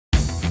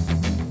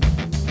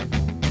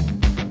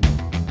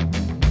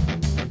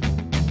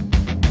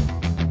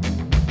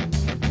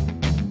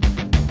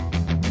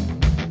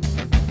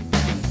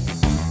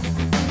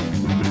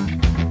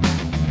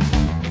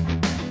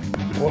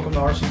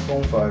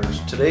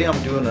rcfoamFighters. Today I'm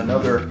doing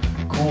another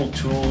cool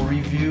tool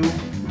review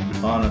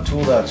on a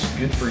tool that's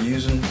good for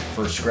using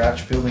for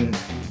scratch building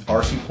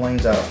RC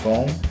planes out of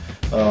foam.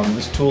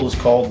 This tool is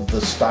called the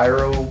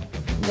Styro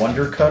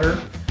Wonder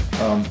Cutter.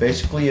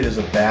 Basically it is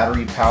a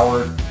battery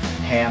powered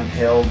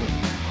handheld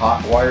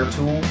Hotwire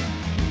tool.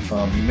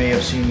 You may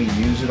have seen me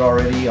use it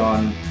already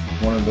on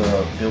one of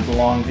the build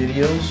along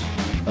videos.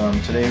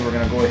 Today we're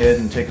going to go ahead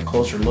and take a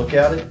closer look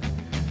at it.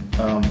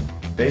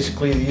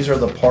 Basically these are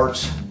the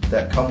parts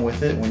that come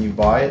with it when you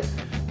buy it.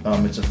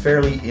 It's a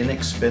fairly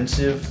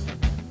inexpensive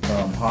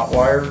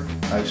Hotwire.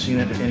 I've seen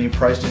it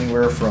priced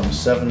anywhere from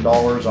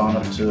 $7 on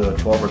up to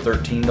 $12 or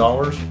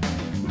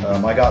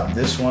 $13. I got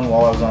this one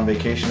while I was on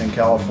vacation in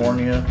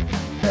California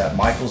at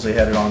Michael's. They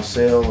had it on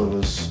sale. It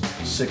was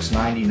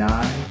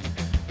 $6.99.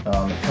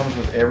 It comes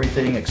with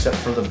everything except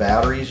for the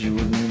batteries. You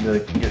would need to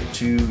get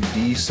 2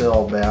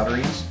 D-cell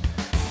batteries.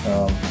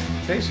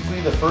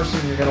 Basically the first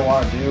thing you're going to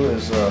want to do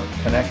is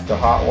connect the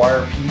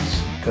Hotwire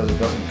piece because it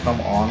doesn't come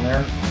on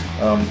there.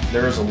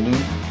 There is a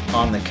loop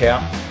on the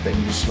cap that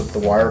you just slip the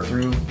wire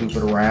through, loop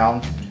it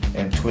around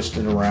and twist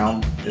it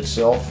around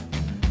itself.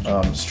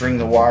 String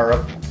the wire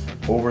up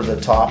over the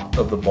top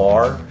of the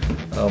bar.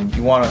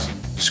 You want to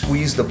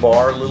squeeze the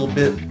bar a little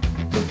bit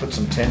to put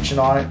some tension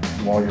on it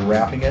while you're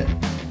wrapping it,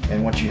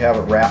 and once you have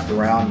it wrapped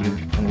around you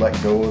can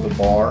let go of the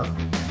bar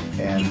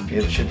and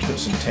it should put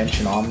some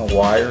tension on the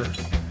wire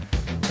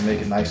to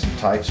make it nice and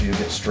tight so you'll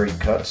get straight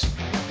cuts.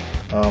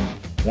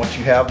 Once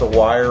you have the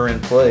wire in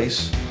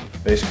place,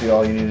 basically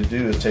all you need to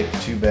do is take the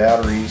 2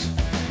 batteries,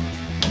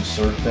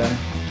 insert them,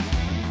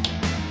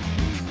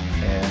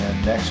 and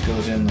then next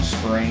goes in the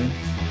spring.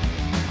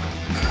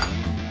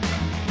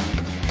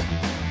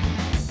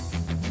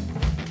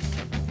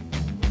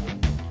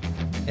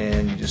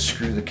 And you just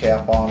screw the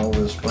cap on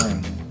over the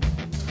spring.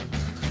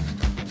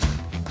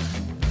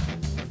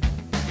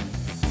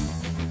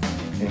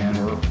 And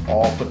we're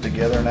all put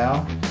together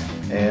now.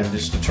 And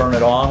just to turn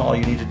it on, all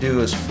you need to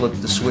do is flip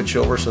the switch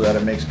over so that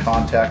it makes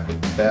contact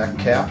with the back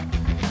cap.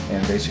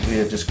 And basically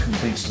it just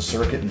completes the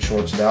circuit and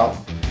shorts it out.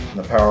 And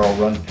the power will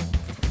run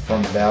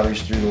from the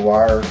batteries through the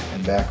wire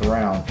and back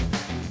around.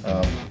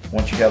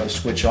 Once you have the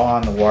switch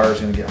on, the wire is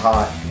going to get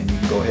hot and you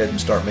can go ahead and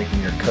start making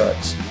your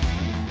cuts.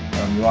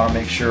 You want to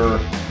make sure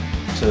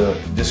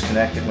to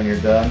disconnect it when you're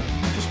done.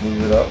 Just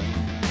move it up.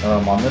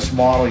 On this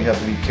model you have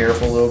to be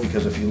careful though,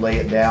 because if you lay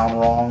it down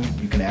wrong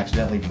you can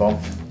accidentally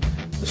bump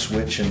the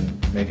switch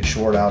and make it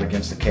short out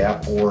against the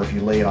cap, or if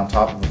you lay it on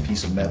top of a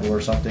piece of metal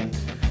or something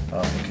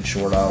it can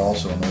short out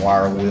also and the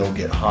wire will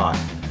get hot.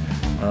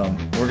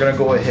 We're going to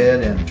go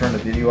ahead and turn the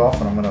video off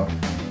and I'm going to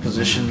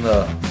position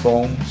the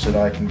foam so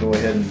that I can go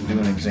ahead and do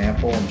an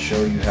example and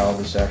show you how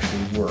this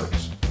actually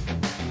works.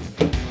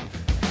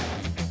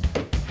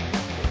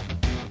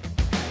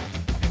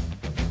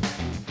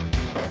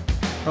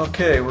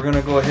 Okay, we're going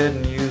to go ahead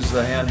and use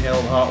the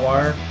handheld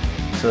Hotwire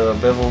to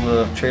bevel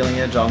the trailing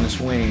edge on this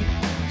wing.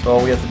 So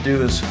all we have to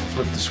do is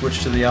flip the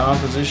switch to the on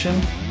position,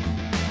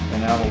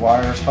 and now the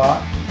wire is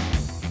hot.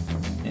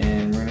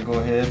 And we're going to go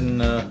ahead and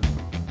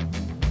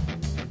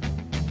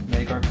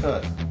make our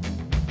cut.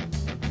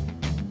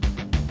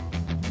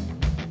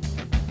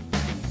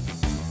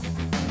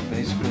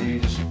 Basically, you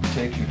just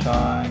take your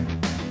time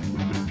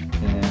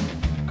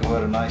and go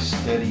at a nice,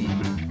 steady,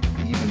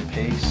 even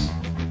pace.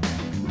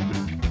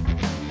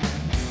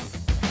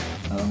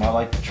 I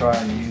like to try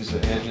and use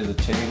the edge of the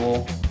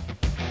table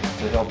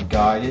to help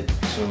guide it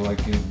so I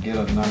can get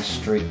a nice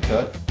straight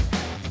cut.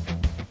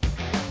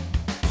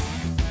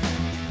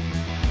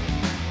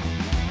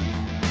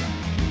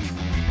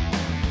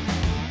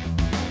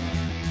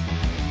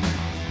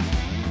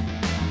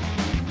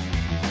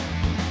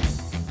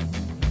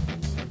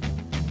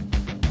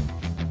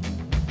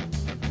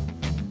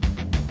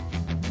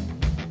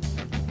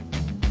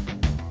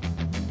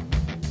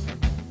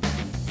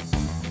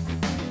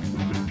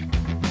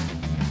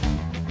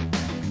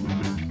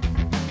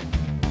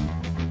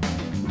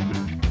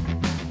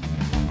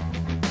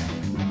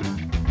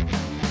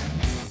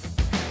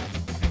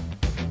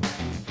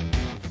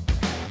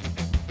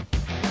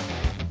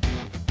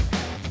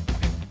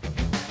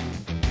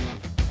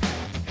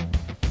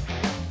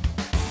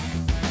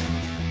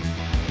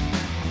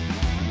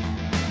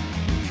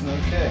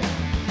 Okay,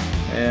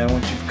 and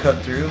once you've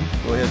cut through,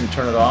 go ahead and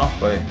turn it off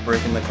by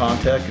breaking the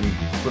contact and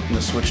flipping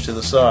the switch to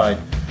the side.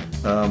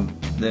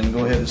 Then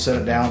go ahead and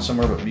set it down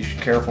somewhere, but be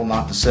careful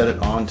not to set it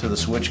onto the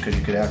switch because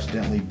you could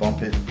accidentally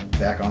bump it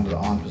back onto the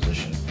on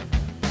position.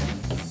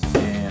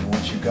 And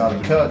once you've got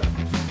it cut,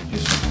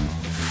 just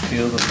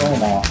peel the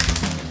foam off,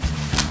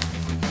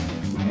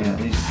 and it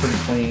leaves a pretty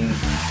clean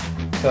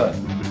cut.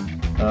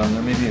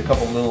 There may be a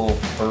couple little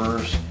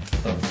furs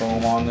of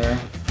foam on there.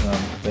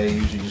 They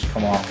usually just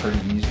come off pretty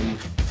easily. You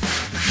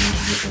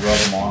usually just rub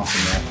them off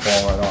and they'll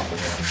fall right off of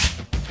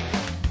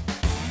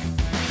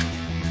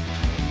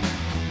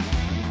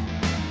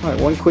there. Alright,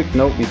 one quick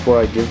note before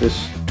I give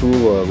this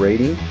tool a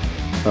rating.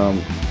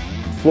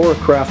 Flora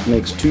Craft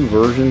makes 2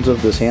 versions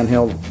of this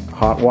handheld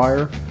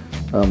Hotwire.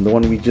 The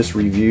one we just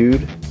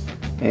reviewed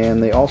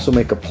and they also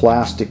make a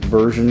plastic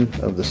version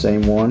of the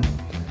same one.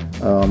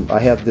 I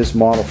had this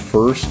model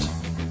first,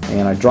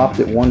 and I dropped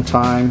it one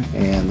time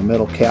and the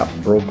metal cap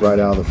broke right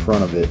out of the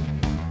front of it.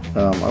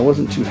 I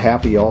wasn't too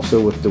happy also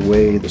with the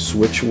way the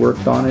switch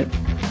worked on it.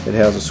 It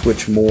has a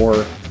switch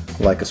more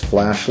like a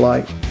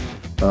flashlight,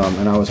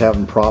 and I was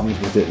having problems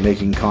with it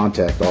making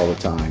contact all the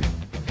time.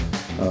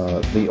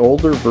 The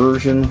older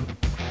version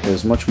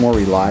is much more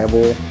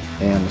reliable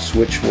and the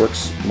switch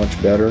works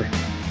much better.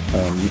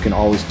 You can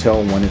always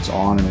tell when it's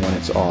on and when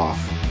it's off.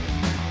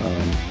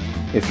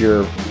 If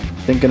you're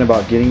thinking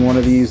about getting one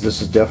of these,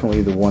 this is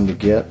definitely the one to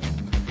get.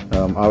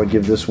 I would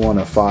give this one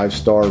a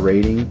 5-star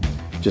rating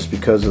just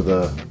because of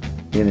the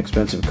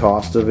inexpensive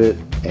cost of it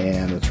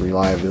and its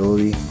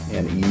reliability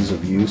and ease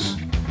of use.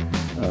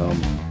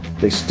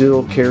 They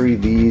still carry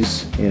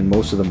these in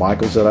most of the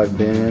Michaels that I've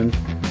been in.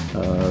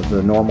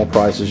 The normal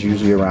price is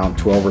usually around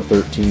 $12 or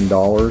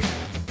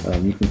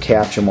 $13. You can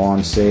catch them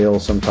on sale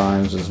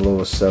sometimes as low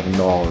as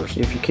 $7.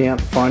 If you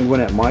can't find one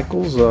at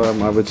Michaels,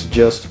 I would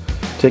suggest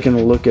taking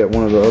a look at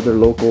one of the other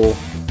local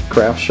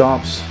craft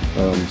shops.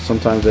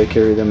 Sometimes they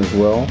carry them as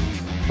well.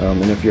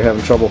 And if you're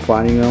having trouble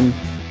finding them,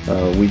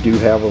 we do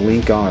have a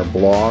link on our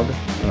blog.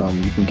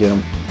 You can get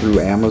them through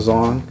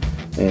Amazon,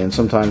 and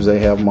sometimes they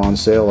have them on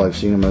sale. I've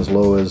seen them as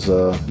low as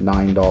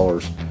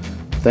 $9.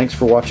 Thanks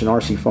for watching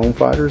RC Foam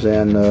Fighters,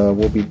 and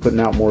we'll be putting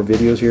out more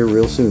videos here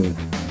real soon.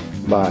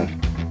 Bye.